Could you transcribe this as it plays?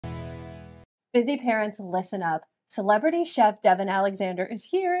Busy parents, listen up. Celebrity chef Devin Alexander is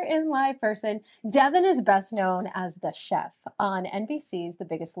here in live person. Devin is best known as the chef on NBC's The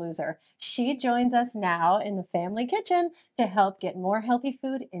Biggest Loser. She joins us now in the family kitchen to help get more healthy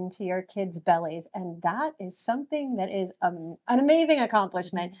food into your kids' bellies. And that is something that is an amazing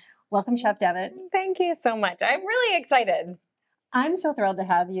accomplishment. Welcome, Chef Devin. Thank you so much. I'm really excited. I'm so thrilled to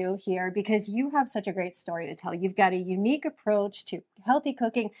have you here because you have such a great story to tell. You've got a unique approach to healthy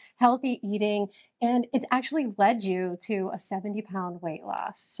cooking, healthy eating, and it's actually led you to a 70-pound weight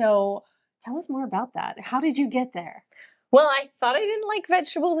loss. So tell us more about that. How did you get there? Well, I thought I didn't like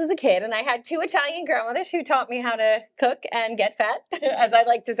vegetables as a kid, and I had two Italian grandmothers who taught me how to cook and get fat, as I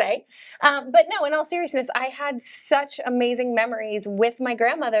like to say. But no, in all seriousness, I had such amazing memories with my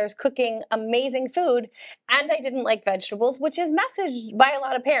grandmothers cooking amazing food, and I didn't like vegetables, which is messaged by a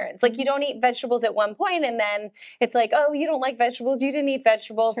lot of parents. Like, you don't eat vegetables at one point, and then it's like, oh, you don't like vegetables, you didn't eat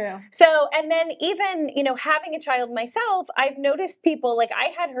vegetables. True. So, and then even, having a child myself, I've noticed people, like I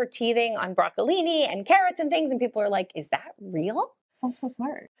had her teething on broccolini and carrots and things, and people are like, is that real? That's so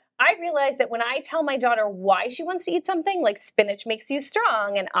smart. I realized that when I tell my daughter why she wants to eat something, like spinach makes you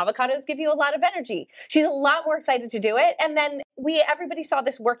strong and avocados give you a lot of energy, she's a lot more excited to do it. And then everybody saw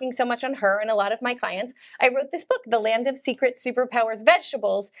this working so much on her and a lot of my clients. I wrote this book, The Land of Secret Superpowers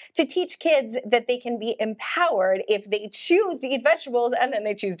Vegetables, to teach kids that they can be empowered if they choose to eat vegetables and then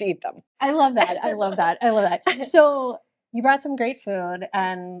they choose to eat them. I love that. I love that. I love that. So you brought some great food,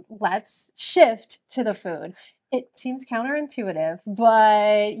 and let's shift to the food. It seems counterintuitive,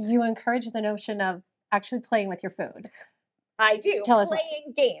 but you encourage the notion of actually playing with your food. I do, Tell us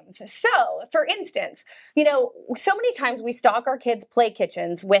playing games. So, for instance, so many times we stock our kids' play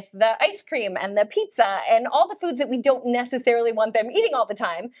kitchens with the ice cream and the pizza and all the foods that we don't necessarily want them eating all the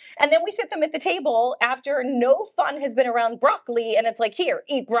time. And then we sit them at the table after no fun has been around broccoli, and it's like, here,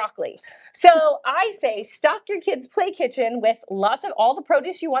 eat broccoli. So I say stock your kids' play kitchen with lots of all the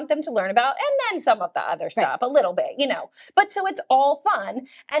produce you want them to learn about, and then some of the other stuff, a little bit, But so it's all fun.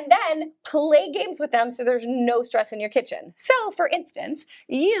 And then play games with them so there's no stress in your kitchen. So, for instance,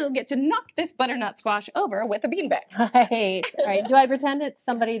 you get to knock this butternut squash over with a beanbag. Right. All right. Do I pretend it's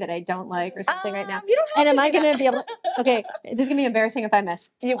somebody that I don't like or something right now? You don't have and am to I do going to that. be able to? Okay, this is going to be embarrassing if I miss.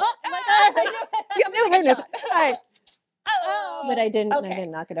 You, oh my God! You have a second shot. All right. Oh, but I didn't. Okay. I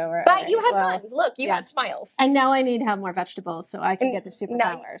didn't knock it over. But All right, you had well, fun. Look, you had smiles. And now I need to have more vegetables so I can get the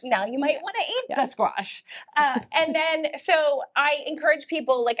superpowers. Now you might want to eat the squash. And then, so I encourage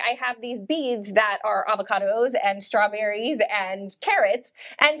people, like I have these beads that are avocados and strawberries and carrots.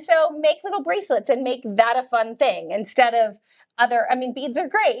 And so make little bracelets and make that a fun thing instead of beads are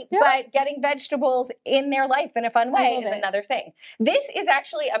great, but getting vegetables in their life in a fun way is another thing. This is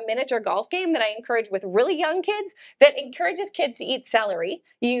actually a miniature golf game that I encourage with really young kids that encourages kids to eat celery.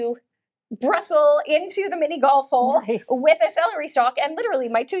 You bristle into the mini golf hole with a celery stalk, and literally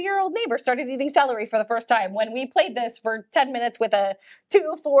my 2-year-old neighbor started eating celery for the first time when we played this for 10 minutes with a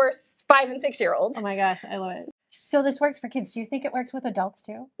 2, 4, 5, and 6-year-old. Oh my gosh, I love it. So this works for kids. Do you think it works with adults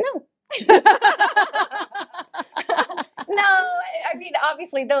too? No. No,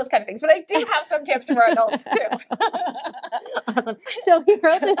 obviously those kind of things, but I do have some tips for adults too. Awesome. So you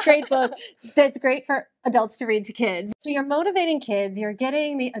wrote this great book that's great for adults to read to kids. So you're motivating kids, you're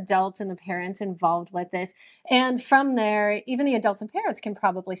getting the adults and the parents involved with this. And from there, even the adults and parents can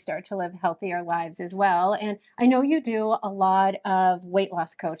probably start to live healthier lives as well. And I know you do a lot of weight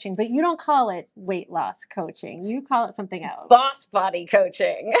loss coaching, but you don't call it weight loss coaching. You call it something else. Boss body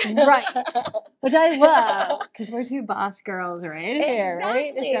coaching. Right. Which I love because we're two boss girls right here,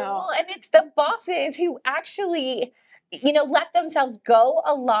 right? So, well, and it's the bosses who actually, let themselves go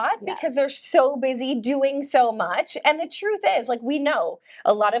a lot because they're so busy doing so much. And the truth is, like, we know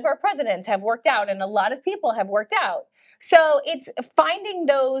a lot of our presidents have worked out and a lot of people have worked out. So it's finding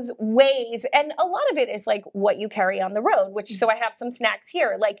those ways. And a lot of it is like what you carry on the road, so I have some snacks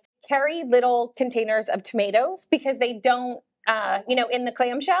here, like carry little containers of tomatoes because they don't, in the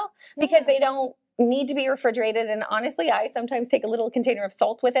clamshell, because they don't need to be refrigerated. And honestly, I sometimes take a little container of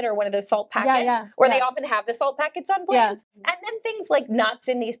salt with it or one of those salt packets, they often have the salt packets on plans. And then things like nuts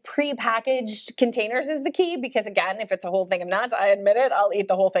in these pre-packaged containers is the key because, again, if it's a whole thing of nuts, I admit it, I'll eat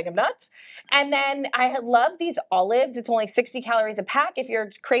the whole thing of nuts. And then I love these olives. It's only 60 calories a pack. If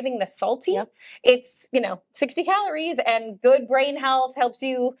you're craving the salty, it's, 60 calories and good brain health helps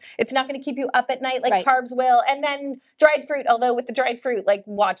you. It's not going to keep you up at night like carbs will. And then dried fruit, although with the dried fruit, like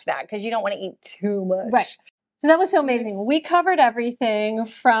watch that because you don't want to eat too much. Right. So that was so amazing. We covered everything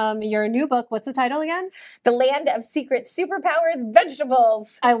from your new book. What's the title again? The Land of Secret Superpowers,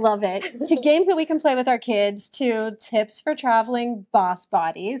 Vegetables. I love it. To games that we can play with our kids, to tips for traveling boss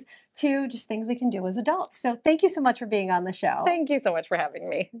bodies, to just things we can do as adults. So thank you so much for being on the show. Thank you so much for having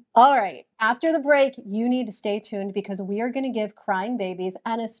me. All right. After the break, you need to stay tuned because we are going to give crying babies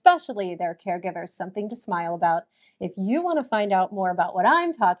and especially their caregivers something to smile about. If you want to find out more about what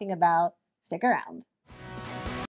I'm talking about, stick around.